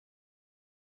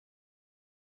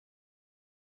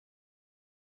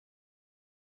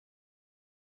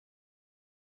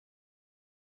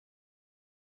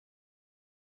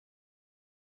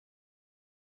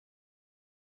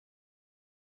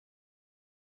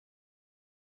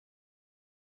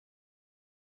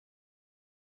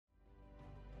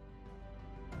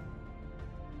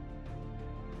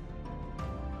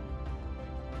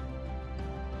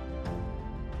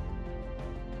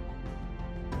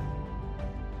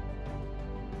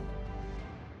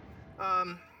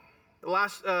The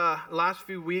last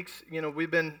few weeks,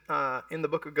 we've been in the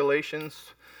book of Galatians,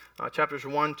 chapters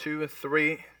 1, 2, and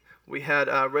 3. We had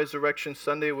Resurrection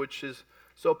Sunday, which is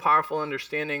so powerful,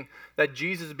 understanding that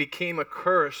Jesus became a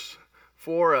curse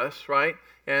for us, right?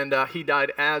 And he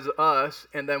died as us,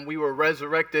 and then we were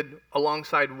resurrected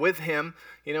alongside with him.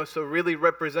 So really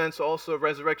represents also,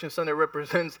 Resurrection Sunday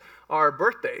represents our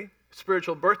birthday,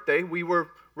 spiritual birthday. We were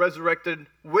resurrected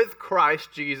with Christ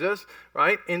Jesus,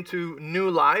 right, into new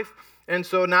life. And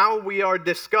so now we are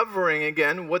discovering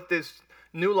again what this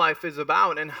new life is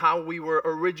about and how we were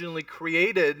originally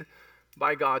created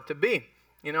by God to be.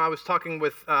 I was talking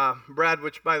with Brad,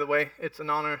 which, by the way, it's an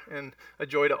honor and a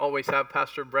joy to always have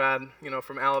Pastor Brad,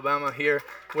 from Alabama here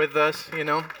with us,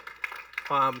 We're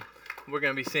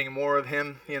going to be seeing more of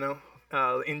him,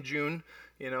 in June.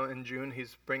 In June,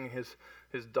 he's bringing his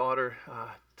daughter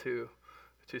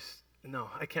no,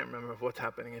 I can't remember what's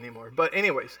happening anymore. But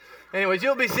anyways,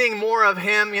 you'll be seeing more of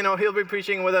him. He'll be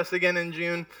preaching with us again in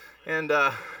June. And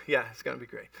it's going to be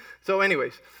great. So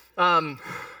anyways,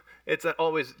 it's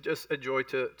always just a joy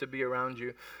to be around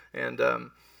you. And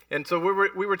so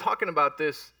we were talking about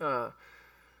this,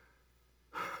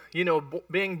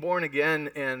 being born again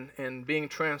and being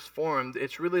transformed.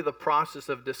 It's really the process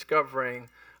of discovering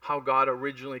how God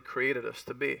originally created us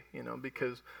to be,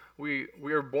 because we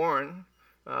are born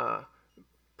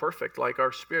perfect, like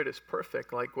our spirit is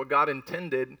perfect, like what God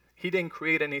intended. He didn't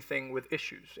create anything with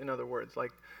issues. In other words,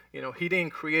 he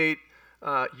didn't create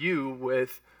you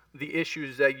with the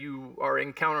issues that you are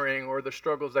encountering or the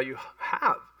struggles that you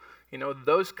have.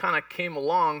 Those kind of came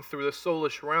along through the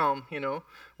soulish realm,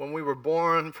 when we were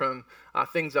born, from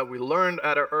things that we learned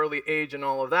at an early age and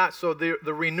all of that. So the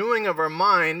renewing of our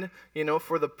mind,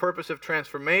 for the purpose of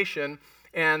transformation,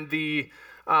 and the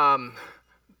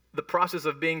process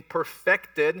of being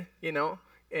perfected,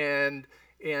 and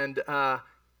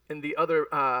the other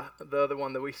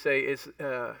one that we say is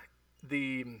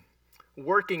the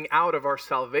working out of our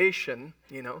salvation.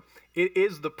 It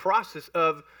is the process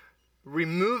of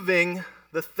removing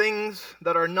the things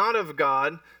that are not of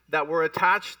God, that were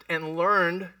attached and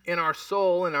learned in our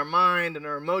soul and our mind and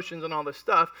our emotions and all this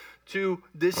stuff, to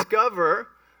discover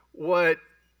what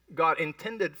God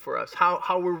intended for us,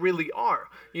 how we really are.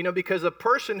 Because a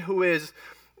person who is,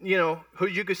 who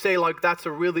you could say that's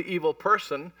a really evil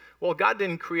person, well, God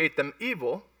didn't create them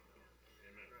evil,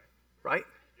 right?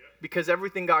 Because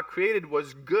everything God created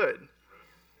was good.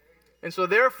 And so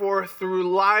therefore,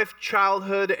 through life,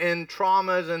 childhood, and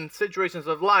traumas and situations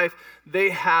of life, they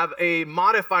have a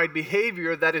modified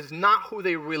behavior that is not who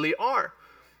they really are.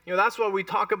 That's what we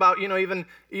talk about,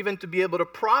 even to be able to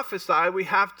prophesy, we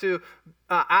have to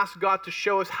ask God to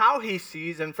show us how he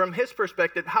sees, and from his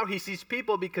perspective, how he sees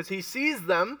people, because he sees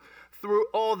them through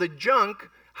all the junk,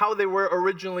 how they were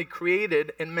originally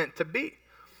created and meant to be.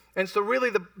 And so really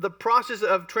the process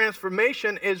of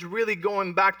transformation is really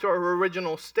going back to our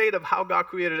original state of how God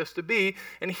created us to be,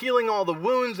 and healing all the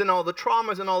wounds and all the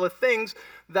traumas and all the things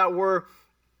that were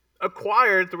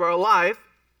acquired through our life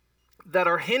that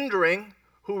are hindering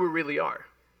who we really are.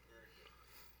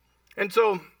 And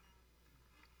so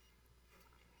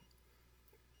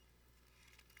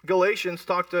Galatians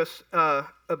talked to us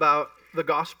about the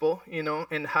gospel,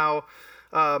 and how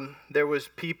there was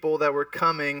people that were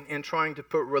coming and trying to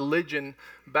put religion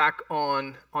back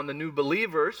on the new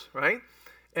believers, right?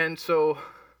 And so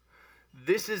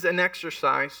this is an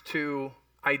exercise to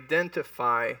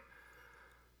identify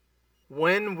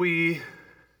when we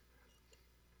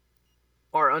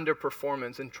are under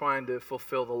performance and trying to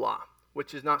fulfill the law,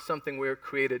 which is not something we are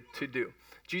created to do.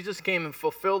 Jesus came and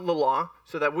fulfilled the law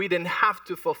so that we didn't have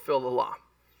to fulfill the law.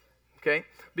 Okay?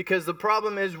 Because the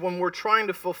problem is, when we're trying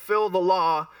to fulfill the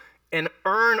law and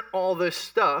earn all this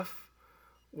stuff,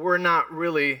 we're not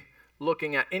really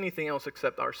looking at anything else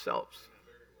except ourselves.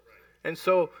 And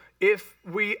so if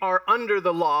we are under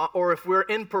the law, or if we're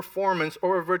in performance,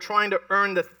 or if we're trying to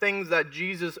earn the things that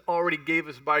Jesus already gave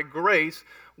us by grace,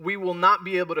 we will not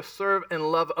be able to serve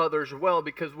and love others well,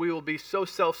 because we will be so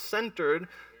self-centered,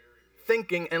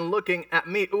 thinking and looking at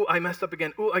me. Ooh, I messed up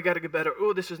again. Ooh, I got to get better.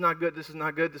 Ooh, this is not good. This is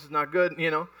not good. This is not good,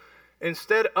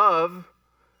 Instead of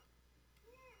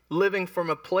living from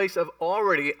a place of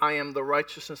already, I am the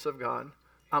righteousness of God.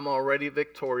 I'm already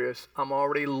victorious. I'm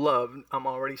already loved. I'm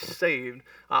already saved.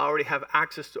 I already have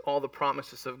access to all the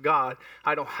promises of God.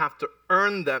 I don't have to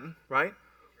earn them, right?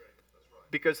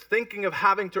 Because thinking of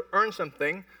having to earn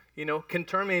something, can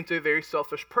turn me into a very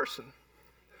selfish person.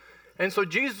 And so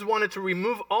Jesus wanted to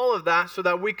remove all of that so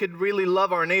that we could really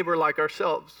love our neighbor like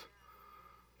ourselves.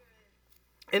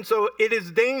 And so it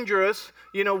is dangerous,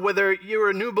 whether you're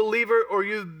a new believer or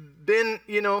you've been,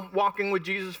 walking with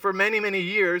Jesus for many, many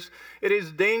years. It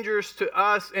is dangerous to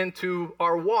us and to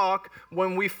our walk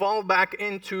when we fall back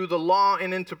into the law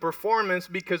and into performance,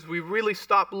 because we really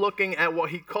stop looking at what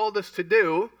he called us to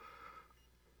do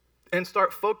and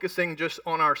start focusing just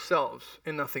on ourselves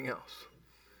and nothing else.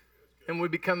 And we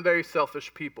become very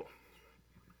selfish people.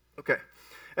 Okay.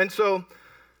 And so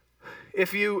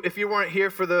if you weren't here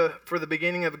for the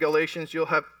beginning of Galatians, you'll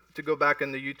have to go back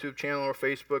in the YouTube channel or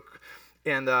Facebook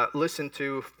and listen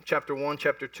to chapter 1,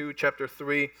 chapter 2, chapter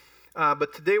 3.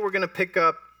 But today we're going to pick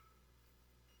up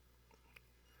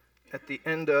at the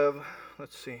end of,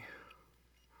 let's see.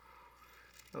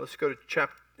 Let's go to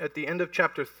at the end of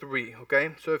chapter 3, okay?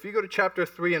 So if you go to chapter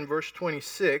 3 and verse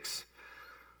 26,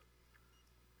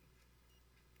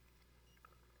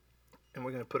 and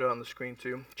we're going to put it on the screen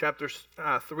too. Chapter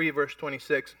 3, verse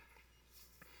 26.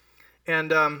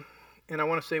 And I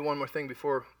want to say one more thing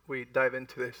before we dive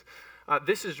into this.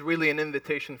 This is really an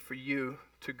invitation for you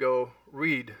to go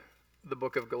read the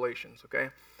book of Galatians, okay?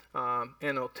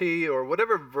 NLT or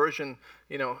whatever version,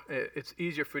 it's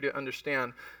easier for you to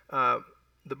understand.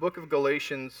 The book of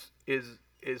Galatians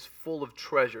is full of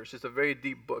treasures. It's a very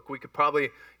deep book. We could probably,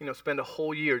 spend a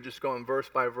whole year just going verse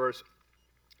by verse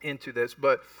into this.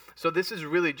 But so this is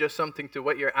really just something to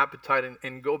whet your appetite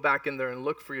and go back in there and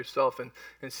look for yourself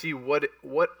and see what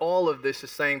all of this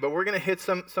is saying. But we're going to hit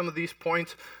some of these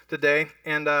points today.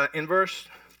 And in verse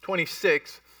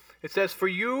 26, it says, "For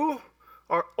you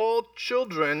are all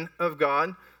children of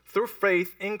God through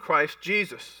faith in Christ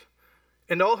Jesus.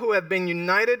 And all who have been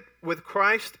united with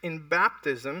Christ in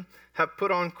baptism have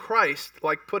put on Christ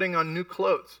like putting on new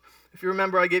clothes." If you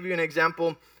remember, I gave you an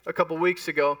example a couple weeks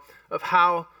ago of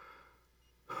how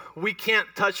we can't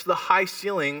touch the high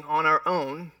ceiling on our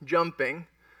own jumping,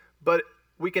 but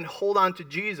we can hold on to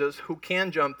Jesus who can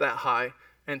jump that high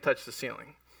and touch the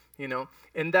ceiling,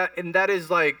 and that is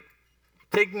like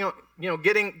taking,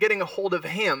 getting a hold of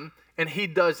him, and he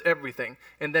does everything,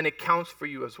 and then it counts for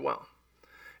you as well.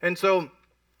 And so,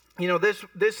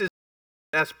 this is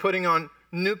as putting on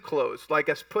new clothes, like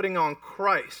as putting on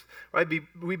Christ, right?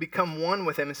 We become one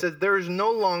with him. It says, there is no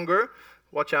longer,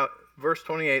 watch out, verse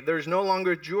 28, there is no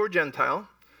longer Jew or Gentile,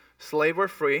 slave or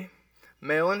free,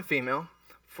 male and female,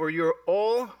 for you're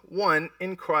all one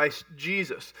in Christ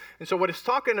Jesus. And so what it's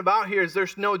talking about here is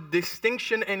there's no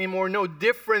distinction anymore, no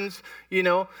difference,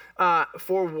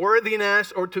 for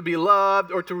worthiness or to be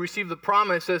loved or to receive the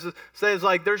promise. It says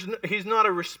like he's not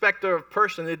a respecter of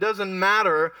person. It doesn't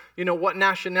matter, what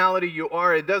nationality you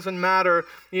are. It doesn't matter,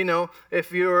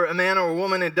 if you're a man or a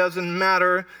woman. It doesn't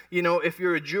matter, if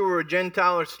you're a Jew or a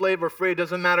Gentile or slave or free. It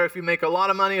doesn't matter if you make a lot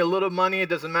of money, a little money. It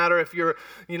doesn't matter if you're,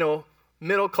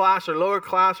 middle class or lower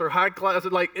class or high class.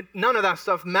 None of that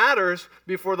stuff matters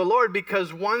before the Lord,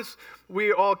 because once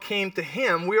we all came to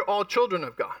him, we're all children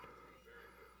of God.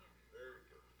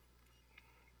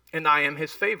 And I am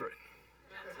his favorite.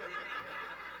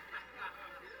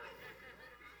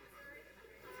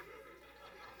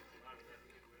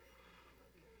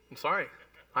 I'm sorry.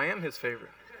 I am his favorite.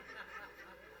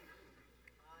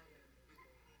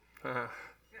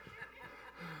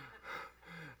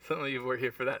 Some of you were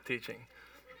here for that teaching.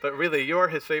 But really, you're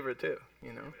his favorite too,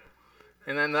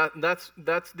 And then that's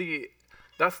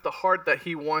the heart that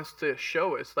he wants to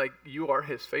show us. Like, you are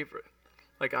his favorite.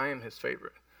 Like, I am his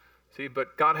favorite. See,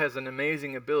 but God has an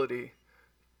amazing ability,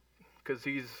 because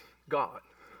he's God,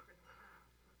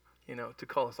 to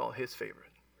call us all his favorite,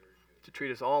 to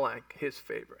treat us all like his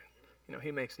favorite.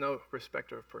 He makes no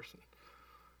respecter of person.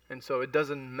 And so it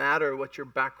doesn't matter what your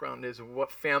background is, what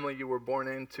family you were born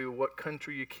into, what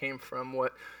country you came from,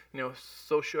 what,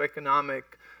 socioeconomic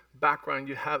background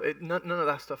you have. None of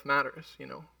that stuff matters,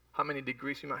 how many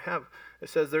degrees you might have. It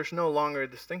says there's no longer a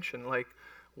distinction. Like,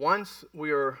 once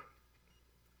we are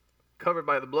covered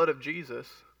by the blood of Jesus,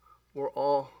 we're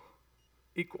all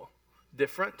equal.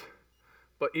 Different,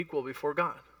 but equal before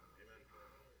God. Amen.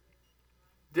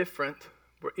 Different,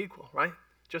 we're equal, right?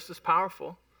 Just as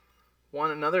powerful.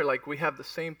 One another, like we have the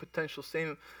same potential,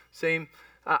 same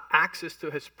access to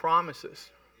his promises.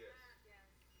 Yes.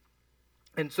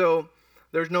 And so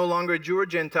there's no longer Jew or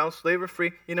Gentile, slave or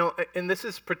free. And this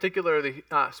is particularly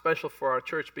special for our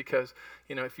church because,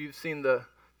 if you've seen the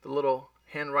little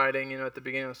handwriting, at the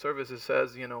beginning of the service, it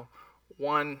says,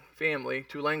 one family,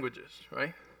 two languages,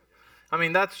 right? I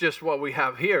mean, that's just what we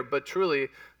have here. But truly,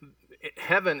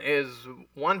 heaven is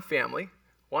one family,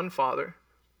 one Father,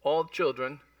 all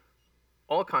children,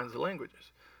 all kinds of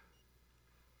languages.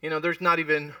 There's not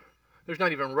even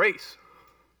race.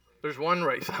 There's one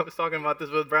race. I was talking about this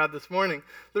with Brad this morning.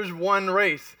 There's one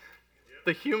race.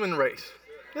 The human race.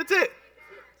 That's it.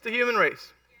 It's the human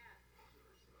race.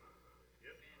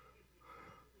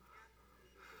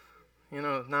 You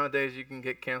know, nowadays you can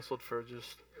get canceled for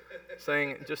just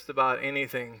saying just about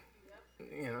anything,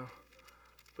 you know.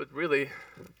 But really,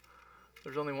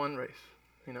 there's only one race,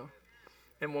 you know.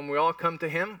 And when we all come to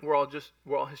him, we're all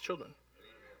his children.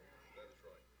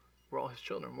 We're all his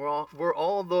children. We're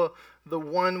all the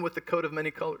one with the coat of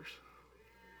many colors.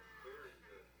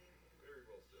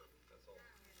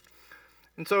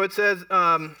 And so it says,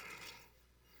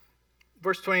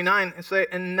 verse 29, it says,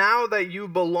 and now that you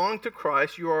belong to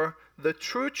Christ, you are the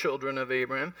true children of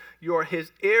Abraham. You are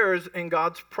his heirs, and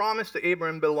God's promise to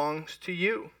Abraham belongs to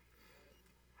you.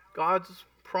 God's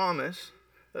promise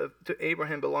to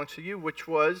Abraham belongs to you, which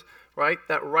was, right,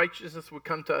 that righteousness would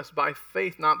come to us by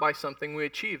faith, not by something we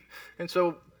achieve. And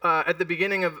so at the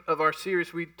beginning of our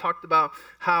series, we talked about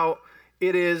how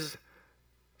it is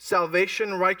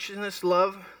salvation, righteousness,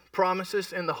 love,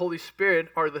 promises, and the Holy Spirit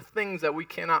are the things that we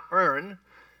cannot earn,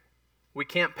 we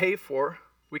can't pay for,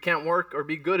 we can't work or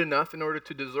be good enough in order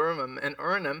to deserve them and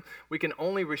earn them. We can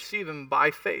only receive them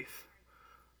by faith.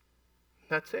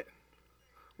 That's it.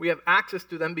 We have access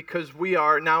to them because we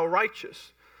are now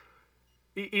righteous.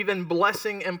 Even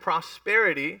blessing and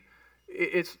prosperity,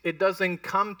 it doesn't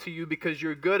come to you because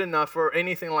you're good enough or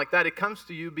anything like that. It comes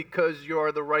to you because you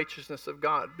are the righteousness of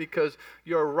God, because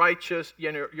you're righteous,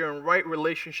 you're in right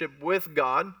relationship with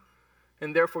God,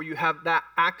 and therefore you have that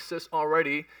access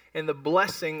already, and the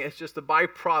blessing is just a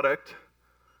byproduct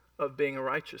of being a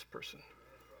righteous person.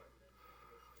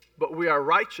 But we are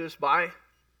righteous by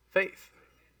faith.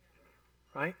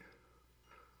 Right?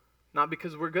 Not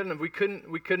because we're good enough. We couldn't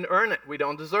earn it. We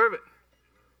don't deserve it.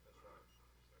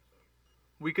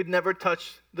 We could never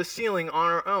touch the ceiling on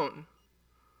our own.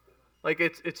 Like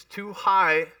it's too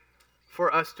high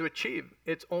for us to achieve.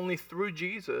 It's only through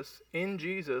Jesus, in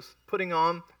Jesus, putting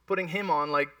him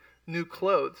on like new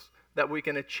clothes that we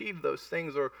can achieve those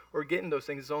things or get in those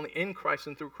things. It's only in Christ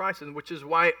and through Christ, and which is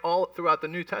why all throughout the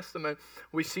New Testament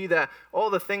we see that all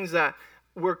the things that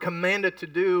we're commanded to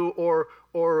do or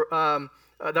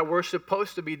that we're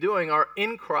supposed to be doing are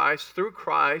in Christ, through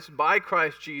Christ, by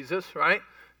Christ Jesus, right?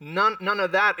 None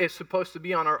of that is supposed to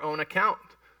be on our own account.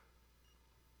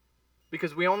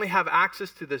 Because we only have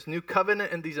access to this new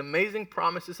covenant and these amazing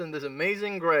promises and this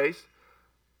amazing grace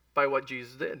by what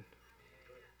Jesus did.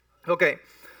 Okay,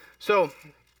 so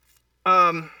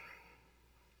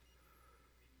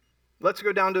let's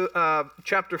go down to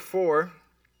chapter 4.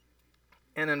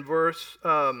 And in verse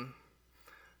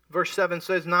 7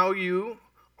 says, now you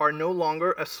are no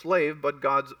longer a slave, but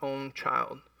God's own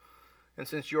child. And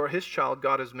since you are his child,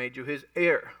 God has made you his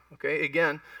heir. Okay,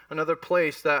 again, another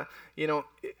place that,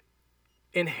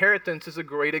 inheritance is a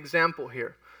great example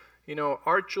here.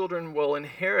 Our children will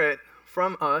inherit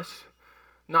from us,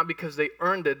 not because they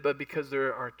earned it, but because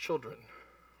they're our children,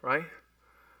 right?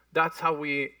 That's how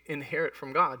we inherit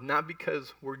from God, not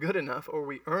because we're good enough or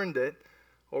we earned it,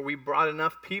 or we brought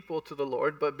enough people to the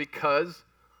Lord, but because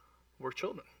we're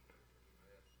children.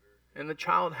 And the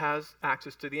child has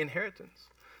access to the inheritance.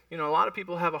 A lot of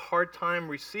people have a hard time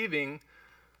receiving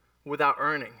without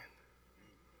earning.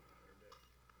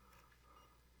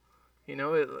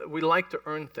 We like to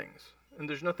earn things. And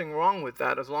there's nothing wrong with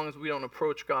that as long as we don't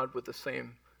approach God with the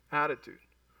same attitude.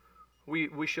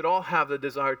 We should all have the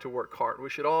desire to work hard. We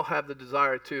should all have the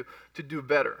desire to do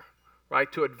better, right?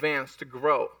 To advance, to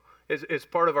grow. It's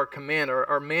part of our command,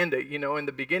 our mandate. In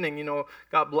the beginning,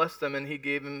 God blessed them and he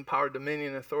gave them power,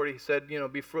 dominion, and authority. He said,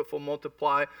 be fruitful,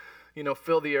 multiply,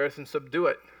 fill the earth and subdue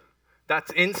it.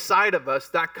 That's inside of us.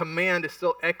 That command is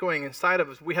still echoing inside of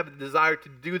us. We have a desire to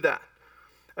do that.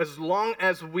 As long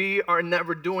as we are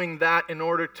never doing that in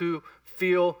order to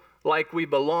feel like we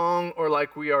belong or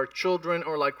like we are children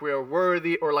or like we are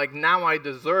worthy or like now I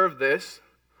deserve this,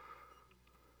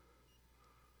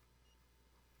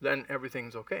 then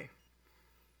everything's okay.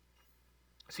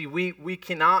 See, we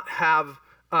cannot have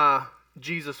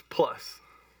Jesus plus.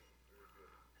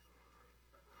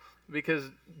 Because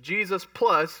Jesus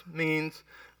plus means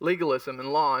legalism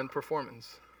and law and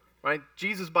performance, right?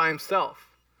 Jesus by himself.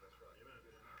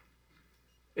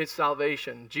 It's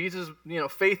salvation. Jesus,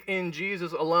 faith in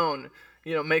Jesus alone,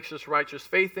 makes us righteous.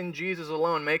 Faith in Jesus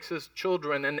alone makes us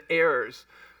children and heirs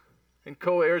and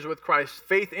co-heirs with Christ.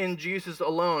 Faith in Jesus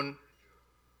alone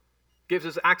gives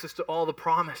us access to all the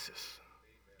promises.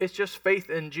 It's just faith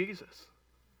in Jesus.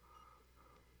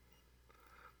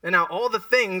 And now all the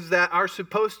things that are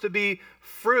supposed to be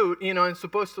fruit, and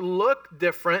supposed to look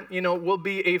different, will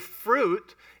be a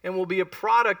fruit and will be a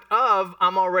product of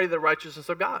I'm already the righteousness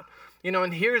of God.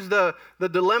 And here's the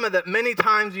dilemma that many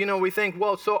times, we think,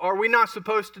 well, so are we not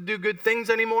supposed to do good things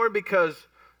anymore because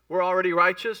we're already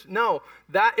righteous? No,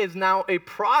 that is now a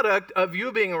product of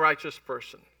you being a righteous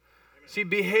person. Amen. See,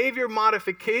 behavior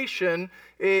modification,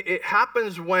 it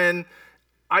happens when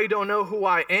I don't know who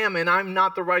I am and I'm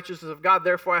not the righteousness of God.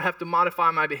 Therefore, I have to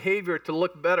modify my behavior to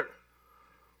look better.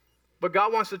 But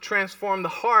God wants to transform the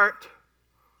heart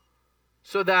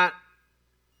so that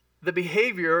the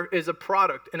behavior is a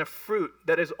product and a fruit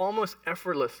that is almost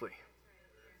effortlessly.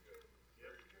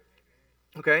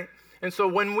 Okay? And so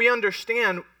when we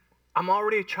understand, I'm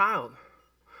already a child.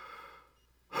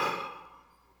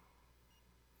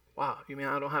 Wow, you mean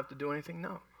I don't have to do anything?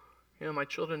 No. My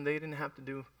children, they didn't have to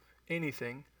do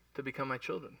anything to become my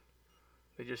children.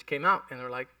 They just came out and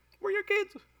they're like, we're your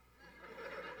kids.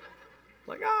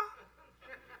 Like,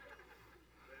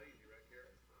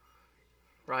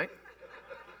 right?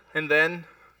 And then,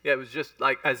 it was just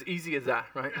like as easy as that,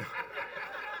 right?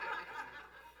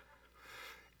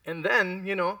 And then,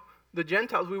 the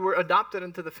Gentiles, we were adopted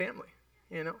into the family,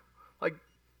 Like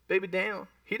baby Daniel,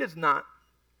 he does not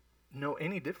know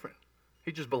any different.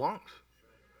 He just belongs.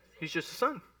 He's just a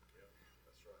son.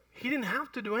 He didn't have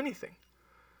to do anything.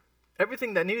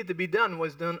 Everything that needed to be done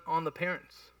was done on the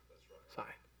parents'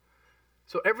 side.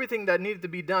 So everything that needed to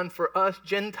be done for us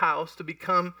Gentiles to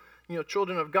become,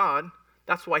 children of God,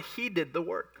 that's why he did the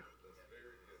work.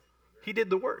 He did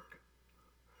the work.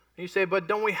 And you say, but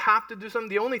don't we have to do something?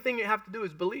 The only thing you have to do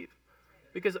is believe.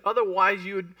 Because otherwise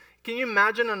can you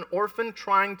imagine an orphan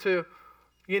trying to,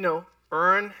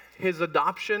 earn his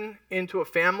adoption into a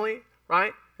family,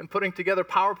 right? And putting together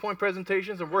PowerPoint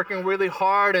presentations and working really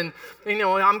hard and,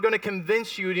 I'm going to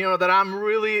convince you, that I'm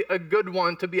really a good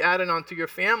one to be added onto your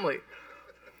family.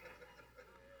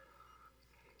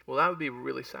 Well, that would be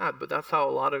really sad, but that's how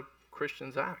a lot of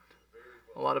Christians act.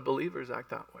 A lot of believers act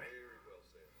that way.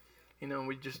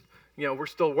 We just, we're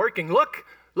still working.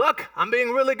 Look, I'm being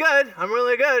really good. I'm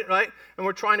really good, right? And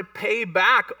we're trying to pay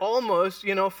back almost,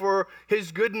 for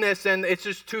his goodness, and it's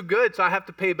just too good, so I have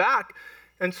to pay back.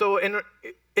 And so it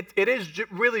is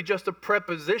really just a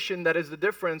preposition that is the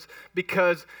difference,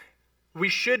 because we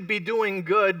should be doing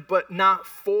good, but not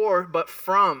for, but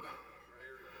from.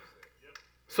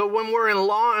 So when we're in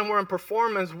law and we're in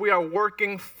performance, we are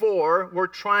working for, we're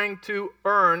trying to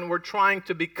earn, we're trying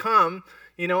to become,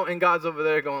 and God's over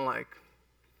there going like,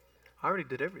 I already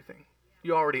did everything.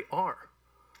 You already are.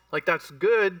 Like, that's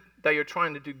good that you're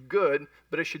trying to do good,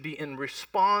 but it should be in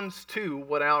response to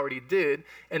what I already did,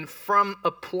 and from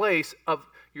a place of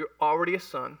you're already a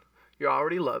son, you're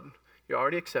already loved, you're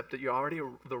already accepted, you're already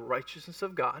the righteousness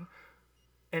of God,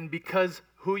 and because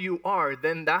who you are,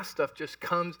 then that stuff just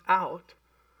comes out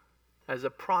as a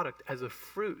product, as a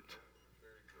fruit.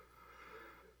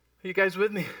 Are you guys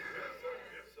with me?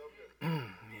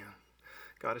 Man,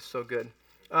 God is so good.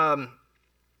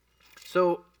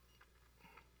 So,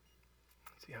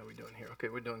 let's see how we're doing here. Okay,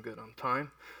 we're doing good on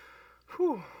time.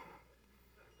 Whew.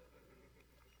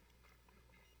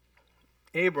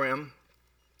 Abraham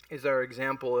is our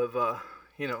example of,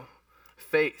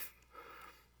 faith.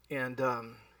 And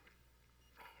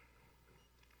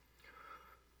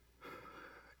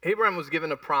Abraham was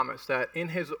given a promise that in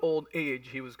his old age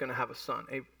he was going to have a son.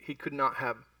 He could not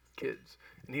have kids.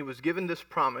 And he was given this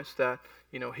promise that,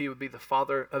 he would be the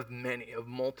father of many, of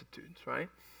multitudes, right?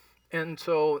 And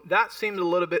so that seemed a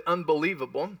little bit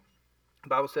unbelievable. The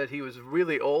Bible said he was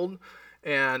really old,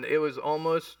 and it was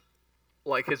almost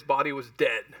like his body was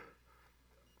dead.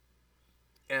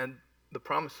 And the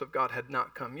promise of God had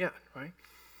not come yet, right?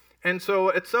 And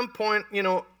so at some point,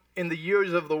 in the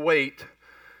years of the wait,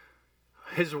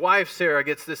 his wife, Sarah,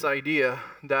 gets this idea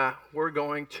that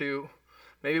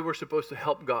maybe we're supposed to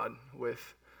help God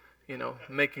with,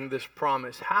 making this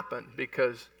promise happen,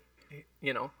 because,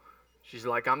 she's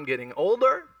like, I'm getting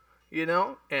older,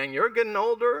 and you're getting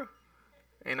older,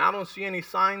 and I don't see any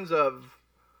signs of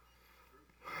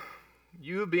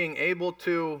you being able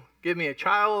to give me a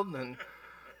child.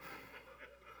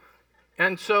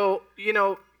 And so,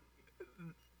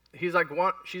 she's like,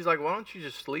 why don't you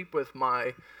just sleep with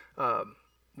my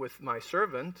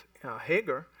servant,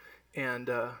 Hagar, and,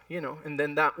 and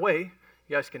then that way,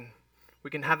 we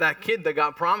can have that kid that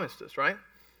God promised us, right?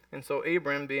 And so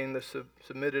Abram, being the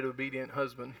submitted, obedient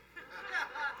husband,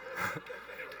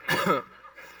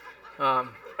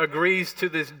 agrees to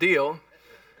this deal,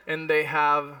 and they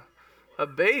have a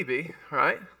baby,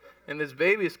 right? And this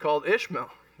baby is called Ishmael,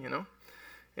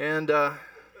 And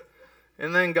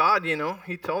then God,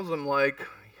 he tells them, like,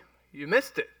 you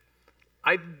missed it.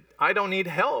 I don't need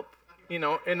help, in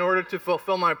order to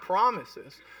fulfill my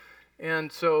promises.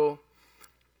 And so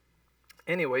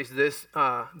anyways, this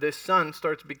son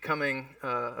starts becoming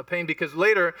a pain because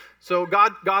later, so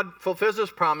God fulfills his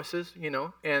promises,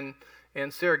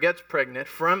 and Sarah gets pregnant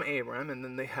from Abram, and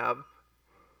then they have,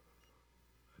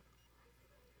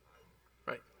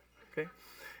 right, okay,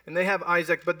 and they have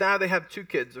Isaac, but now they have two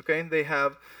kids, okay? They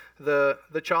have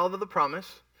the child of the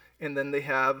promise, and then they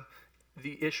have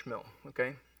the Ishmael,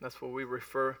 okay? That's what we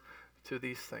refer to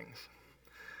these things.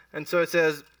 And so it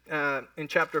says in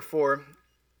chapter 4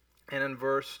 and in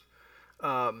verse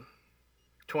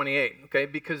 28, okay?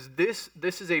 Because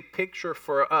this is a picture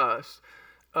for us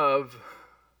of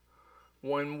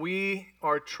when we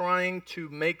are trying to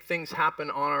make things happen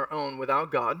on our own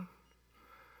without God,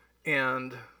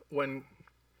 and when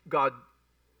God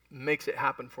makes it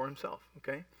happen for himself,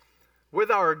 okay? With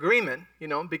our agreement,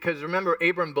 because remember,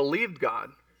 Abram believed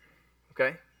God,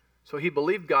 okay? So he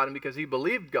believed God, and because he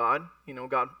believed God,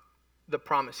 God, the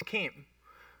promise came.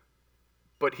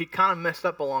 But he kind of messed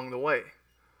up along the way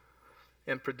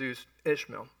and produced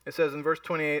Ishmael. It says in verse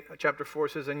 28, chapter 4,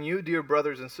 it says, "And you, dear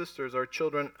brothers and sisters, are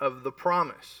children of the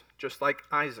promise, just like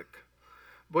Isaac.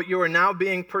 But you are now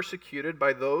being persecuted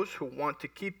by those who want to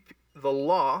keep the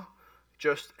law,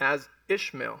 just as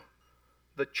Ishmael,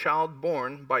 the child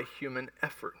born by human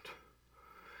effort."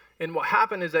 And what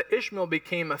happened is that Ishmael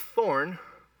became a thorn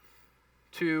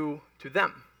to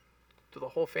them, to the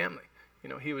whole family.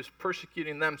 He was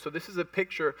persecuting them. So this is a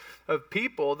picture of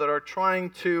people that are trying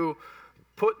to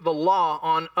put the law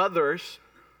on others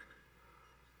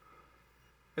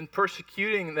and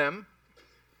persecuting them.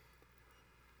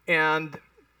 And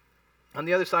on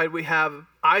the other side, we have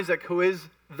Isaac, who is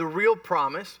the real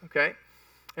promise, okay?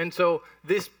 And so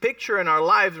this picture in our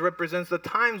lives represents the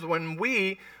times when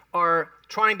we are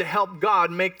trying to help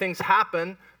God make things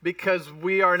happen because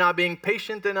we are not being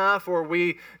patient enough, or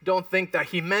we don't think that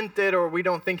he meant it, or we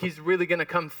don't think he's really going to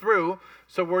come through.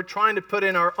 So we're trying to put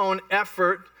in our own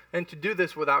effort and to do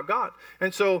this without God.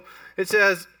 And so it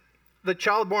says, the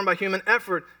child born by human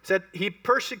effort, said he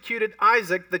persecuted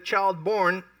Isaac, the child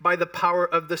born by the power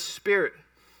of the Spirit.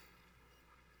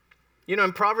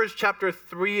 In Proverbs chapter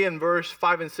 3 and verse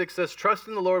 5 and 6 says, "Trust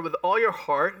in the Lord with all your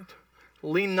heart,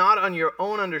 lean not on your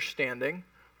own understanding,"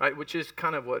 right? Which is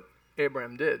kind of what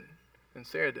Abraham did and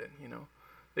Sarah did,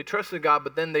 They trusted God,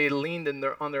 but then they leaned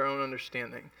on their own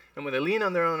understanding. And when they leaned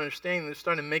on their own understanding, they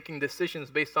started making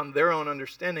decisions based on their own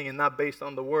understanding and not based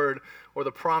on the word or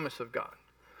the promise of God.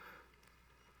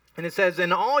 And it says,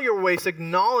 "In all your ways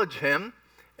acknowledge him,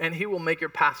 and he will make your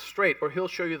path straight," or he'll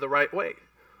show you the right way.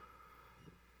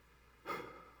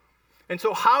 And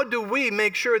so how do we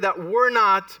make sure that we're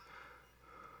not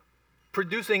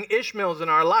producing Ishmaels in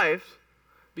our life?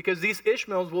 Because these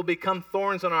Ishmaels will become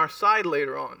thorns on our side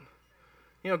later on.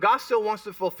 God still wants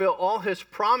to fulfill all his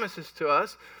promises to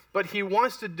us, but he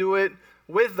wants to do it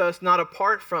with us, not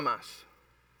apart from us.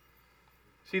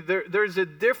 See, there's a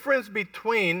difference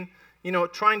between,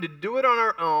 trying to do it on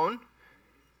our own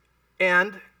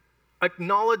and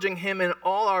acknowledging him in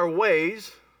all our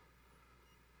ways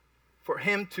for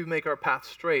him to make our path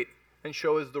straight and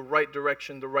show us the right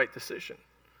direction, the right decision.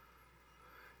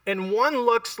 And one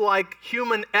looks like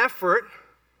human effort,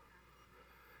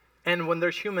 and when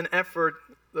there's human effort,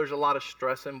 there's a lot of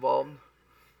stress involved.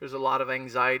 There's a lot of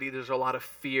anxiety. There's a lot of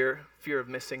fear of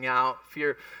missing out,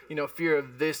 fear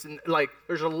of this, and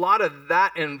there's a lot of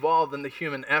that involved in the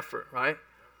human effort, right?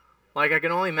 I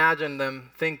can only imagine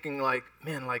them thinking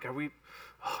man, are we,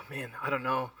 oh man, I don't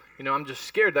know. I'm just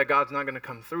scared that God's not going to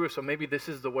come through, so maybe this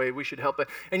is the way we should help it.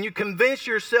 And you convince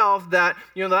yourself that,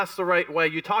 that's the right way.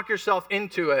 You talk yourself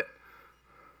into it.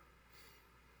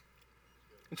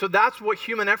 And so that's what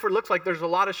human effort looks like. There's a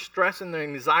lot of stress and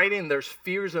anxiety, and there's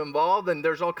fears involved, and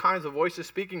there's all kinds of voices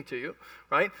speaking to you,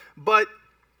 right? But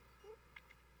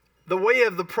the way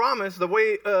of the promise, the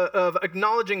way of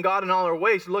acknowledging God in all our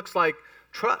ways looks like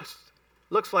trust,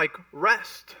 looks like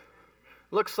rest,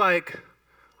 looks like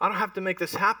I don't have to make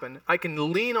this happen. I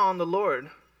can lean on the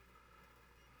Lord.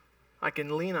 I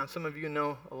can lean on. Some of you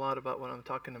know a lot about what I'm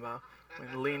talking about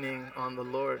when leaning on the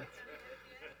Lord.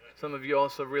 Some of you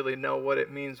also really know what it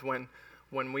means when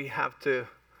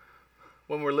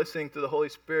we're listening to the Holy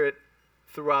Spirit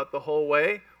throughout the whole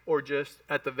way, or just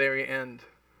at the very end,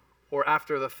 or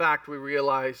after the fact we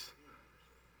realize,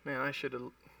 man, I should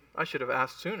have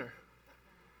asked sooner.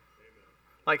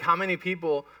 How many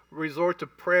people resort to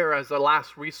prayer as a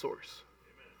last resource?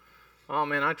 Amen. Oh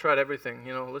man, I tried everything.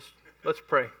 Let's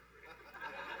pray.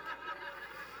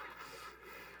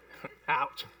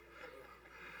 Ouch.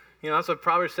 That's what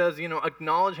Proverbs says.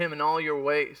 Acknowledge him in all your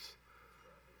ways.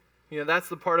 That's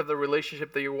the part of the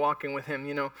relationship that you're walking with him.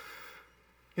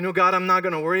 God, I'm not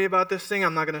going to worry about this thing.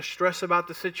 I'm not going to stress about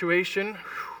the situation.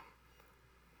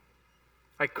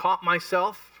 I caught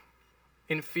myself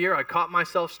in fear. I caught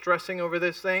myself stressing over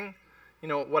this thing.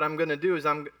 What I'm going to do is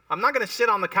I'm not going to sit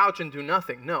on the couch and do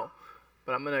nothing. No.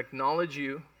 But I'm going to acknowledge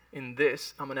you in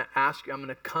this. I'm going to ask you. I'm going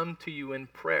to come to you in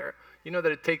prayer. You know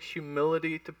that it takes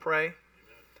humility to pray?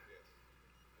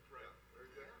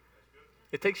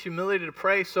 It takes humility to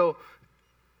pray. So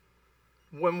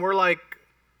when we're like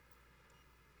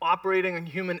operating in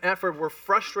human effort, we're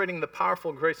frustrating the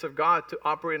powerful grace of God to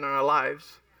operate in our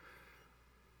lives.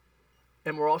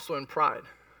 And we're also in pride.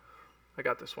 I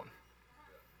got this one.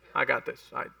 I got this.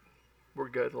 We're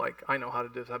good. Like, I know how to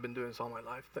do this. I've been doing this all my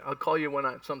life. I'll call you when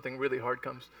something really hard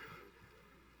comes.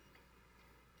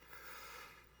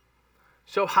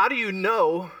 So how do you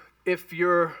know if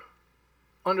you're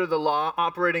under the law,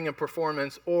 operating in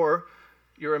performance, or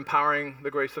you're empowering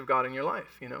the grace of God in your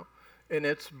life, And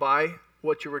it's by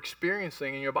what you're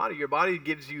experiencing in your body. Your body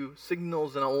gives you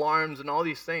signals and alarms and all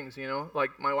these things,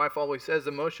 Like my wife always says,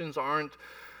 emotions aren't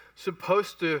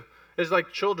supposed to, it's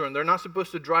like children. They're not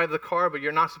supposed to drive the car, but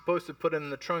you're not supposed to put it in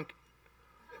the trunk.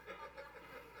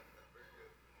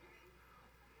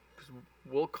 Because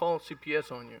we'll call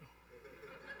CPS on you.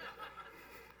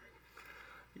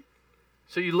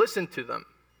 So you listen to them,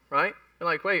 right? You're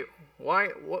like, wait, why?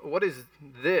 What is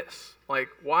this? Like,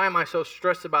 why am I so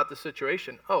stressed about the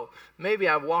situation? Oh, maybe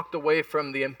I've walked away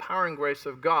from the empowering grace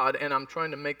of God and I'm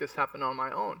trying to make this happen on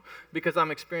my own because I'm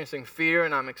experiencing fear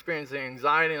and I'm experiencing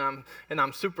anxiety and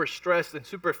I'm super stressed and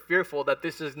super fearful that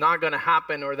this is not going to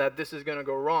happen or that this is going to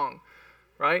go wrong,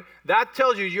 right? That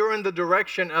tells you you're in the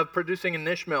direction of producing an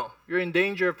Ishmael. You're in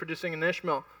danger of producing an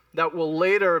Ishmael that will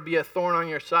later be a thorn on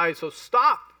your side. So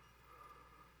stop.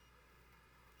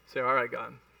 Say, all right,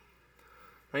 God,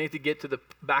 I need to get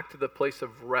back to the place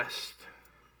of rest.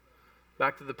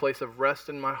 Back to the place of rest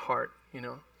in my heart,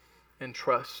 and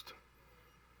trust.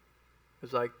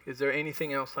 It's like, is there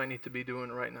anything else I need to be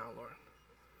doing right now, Lord?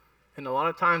 And a lot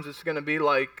of times it's going to be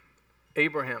like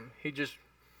Abraham. He just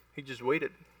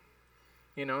waited.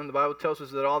 And the Bible tells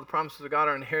us that all the promises of God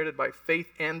are inherited by faith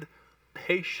and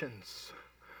patience.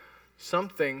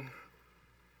 Something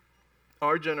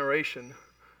our generation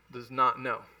does not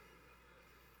know.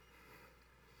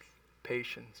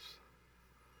 Patience.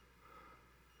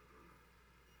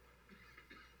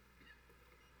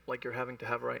 Like you're having to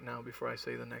have right now before I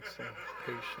say the next thing.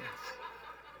 Patience.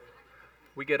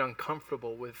 We get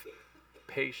uncomfortable with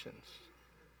patience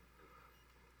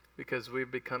because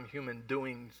we've become human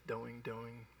doing.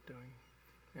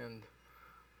 And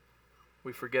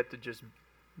we forget to just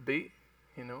be,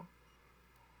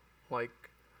 Like,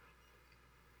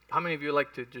 how many of you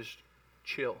like to just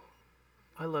chill?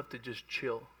 I love to just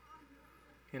chill.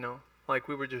 Like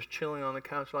we were just chilling on the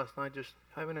couch last night, just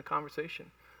having a conversation,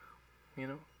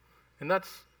 And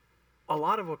that's a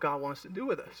lot of what God wants to do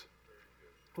with us.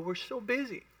 But we're so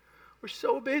busy.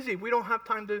 We don't have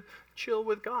time to chill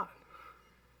with God.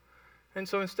 And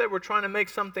so instead we're trying to make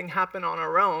something happen on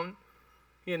our own,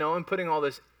 and putting all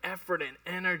this effort and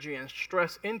energy and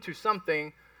stress into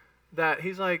something that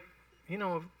he's like,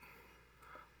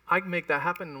 I can make that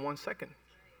happen in 1 second.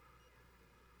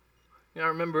 I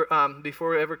remember before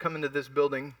we ever come into this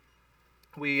building,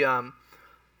 we had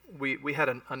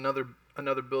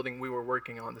another building we were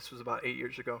working on. This was about 8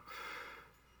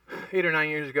 or 9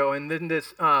 years ago, and then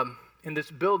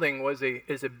this building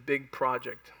is a big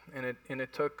project, and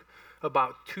it took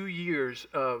about 2 years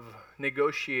of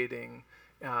negotiating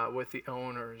with the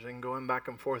owners and going back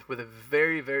and forth with a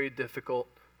very, very difficult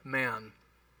man.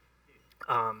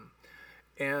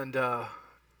 And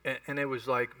it was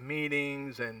like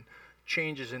meetings and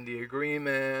changes in the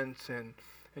agreements and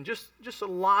just a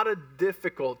lot of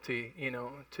difficulty,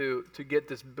 to get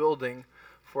this building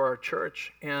for our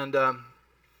church. And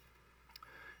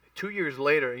 2 years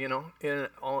later,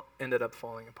 it all ended up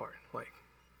falling apart. Like,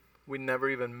 we never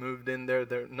even moved in there.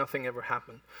 Nothing ever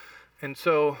happened. And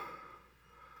so,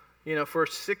 for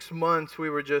 6 months, we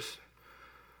were just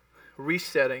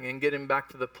resetting and getting back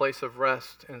to the place of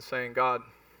rest and saying, God,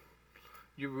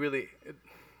 you really,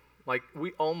 like,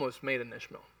 we almost made an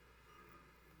Ishmael.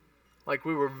 Like,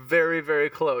 we were very, very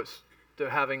close to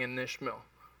having an Ishmael,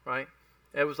 right?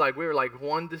 It was like we were like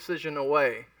one decision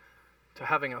away to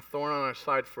having a thorn on our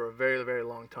side for a very, very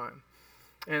long time.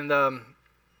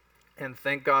 And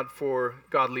thank God for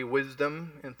godly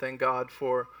wisdom, and thank God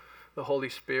for the Holy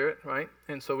Spirit, right?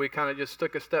 And so we kind of just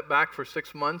took a step back for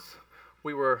 6 months.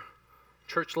 We were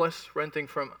churchless, renting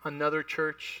from another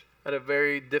church at a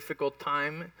very difficult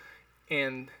time.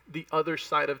 and the other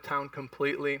side of town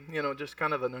completely. Just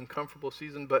kind of an uncomfortable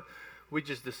season, but we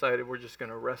just decided we're just going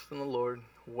to rest in the Lord,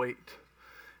 wait.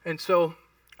 And so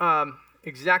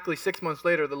exactly 6 months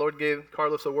later, the Lord gave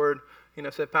Carlos a word.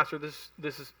 Said, Pastor, this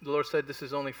is, the Lord said, this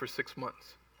is only for 6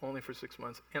 months. Only for 6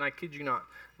 months. And I kid you not,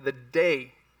 the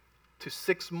day to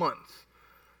 6 months,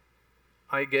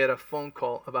 I get a phone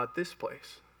call about this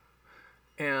place.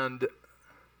 And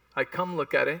I come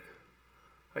look at it.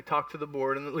 I talk to the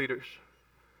board and the leaders.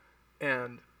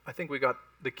 And I think we got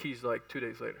the keys like 2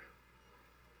 days later.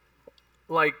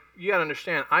 Like, you got to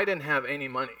understand, I didn't have any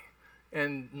money.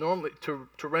 And normally, to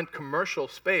rent commercial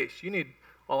space, you need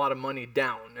a lot of money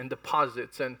down and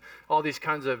deposits and all these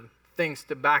kinds of things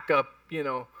to back up,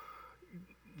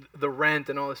 the rent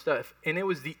and all this stuff. And it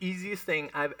was the easiest thing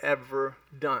I've ever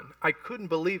done. I couldn't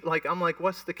believe, I'm like,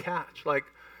 what's the catch?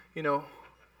 And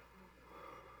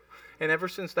ever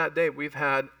since that day, we've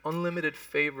had unlimited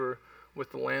favor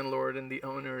with the landlord and the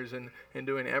owners and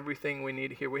doing everything we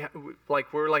need here.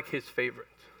 We're like his favorite,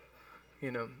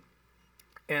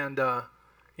 And,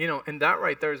 and that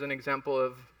right there is an example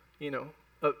of,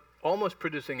 of almost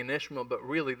producing an Ishmael, but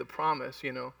really the promise,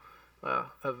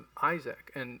 of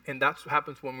Isaac. And that's what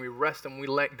happens when we rest and we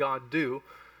let God do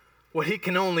what he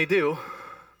can only do,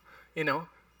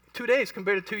 2 days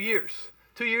compared to 2 years.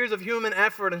 2 years of human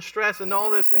effort and stress and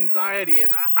all this anxiety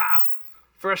and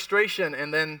frustration.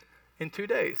 And then in 2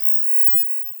 days,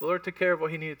 the Lord took care of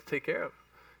what he needed to take care of.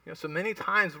 So many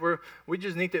times we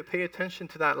just need to pay attention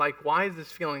to that. Like, why is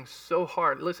this feeling so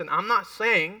hard? Listen, I'm not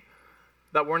saying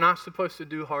that we're not supposed to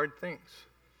do hard things.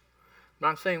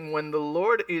 I'm not saying when the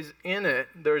Lord is in it,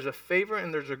 there's a favor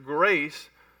and there's a grace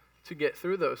to get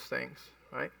through those things,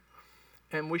 right?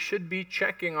 And we should be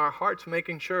checking our hearts,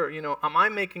 making sure, am I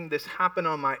making this happen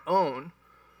on my own?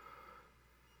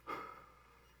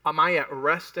 Am I at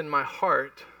rest in my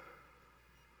heart?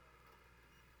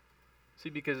 See,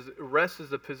 because rest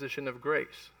is a position of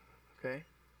grace, okay?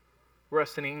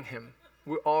 Resting in him.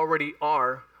 We already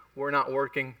are. We're not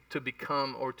working to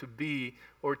become or to be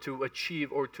or to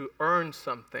achieve or to earn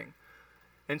something.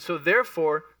 And so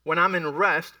therefore, when I'm in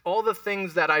rest, all the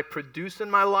things that I produce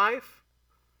in my life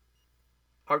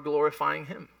are glorifying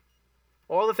him.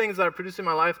 All the things that I produce in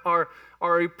my life are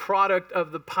a product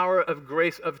of the power of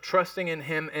grace, of trusting in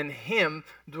him and him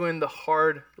doing the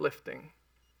hard lifting.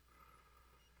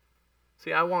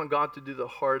 See, I want God to do the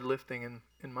hard lifting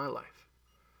in my life.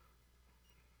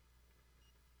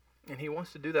 And he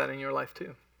wants to do that in your life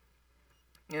too.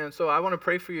 And so I want to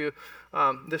pray for you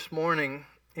this morning.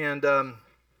 And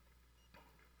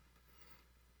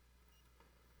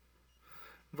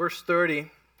verse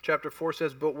 30, chapter 4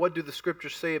 says, but what do the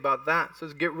scriptures say about that? It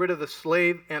says, get rid of the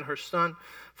slave and her son,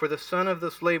 for the son of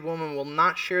the slave woman will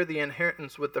not share the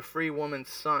inheritance with the free woman's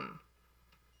son.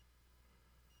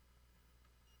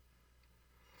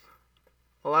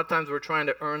 A lot of times we're trying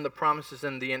to earn the promises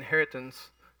and the inheritance,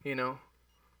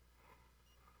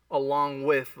 along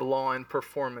with the law and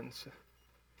performance.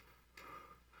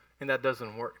 And that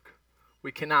doesn't work.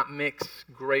 We cannot mix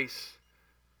grace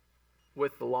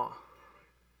with the law.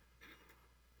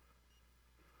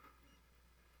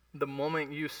 The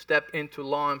moment you step into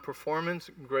law and performance,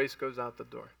 grace goes out the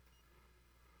door.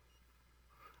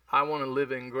 I want to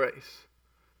live in grace.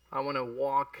 I want to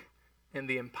walk in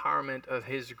the empowerment of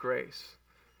his grace.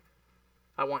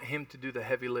 I want him to do the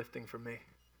heavy lifting for me.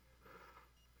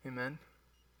 Amen?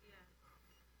 Yeah.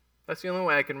 That's the only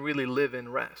way I can really live in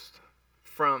rest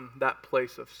from that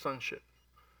place of sonship.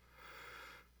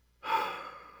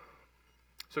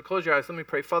 So close your eyes. Let me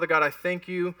pray. Father God, I thank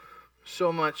you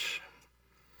so much.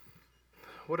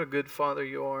 What a good Father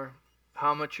you are.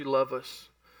 How much you love us.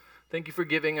 Thank you for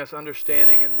giving us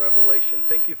understanding and revelation.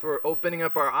 Thank you for opening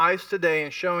up our eyes today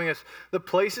and showing us the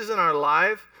places in our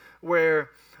life where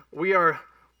we are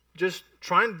just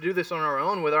trying to do this on our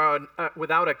own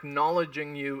without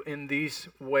acknowledging you in these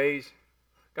ways.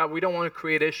 God, we don't want to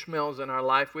create Ishmaels in our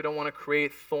life. We don't want to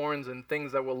create thorns and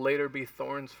things that will later be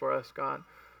thorns for us, God.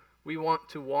 We want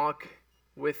to walk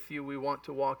with you. We want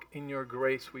to walk in your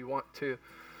grace. We want to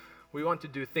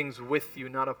do things with you,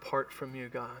 not apart from you,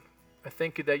 God. I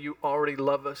thank you that you already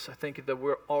love us. I thank you that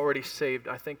we're already saved.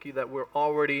 I thank you that we're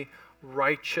already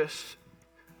righteous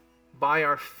by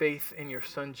our faith in your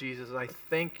Son, Jesus. I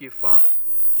thank you, Father.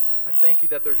 I thank you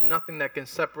that there's nothing that can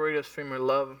separate us from your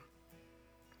love.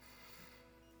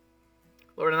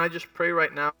 Lord, and I just pray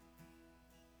right now,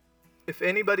 if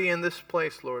anybody in this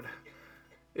place, Lord,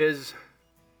 is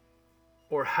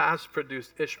or has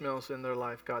produced Ishmaels in their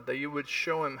life, God, that you would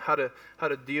show him how to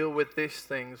deal with these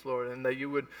things, Lord, and that you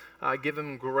would give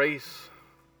him grace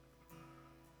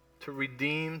to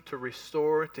redeem, to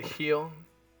restore, to heal.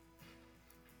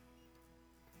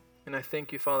 And I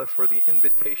thank you, Father, for the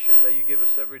invitation that you give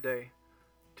us every day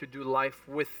to do life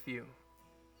with you.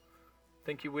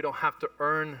 Thank you, we don't have to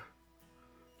earn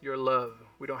your love.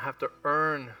 We don't have to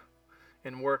earn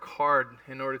and work hard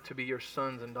in order to be your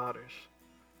sons and daughters.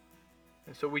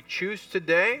 And so we choose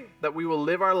today that we will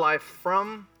live our life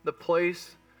from the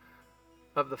place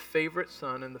of the favorite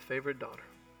son and the favorite daughter,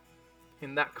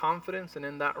 in that confidence and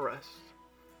in that rest.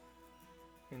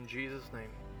 In Jesus' name,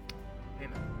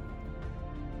 amen.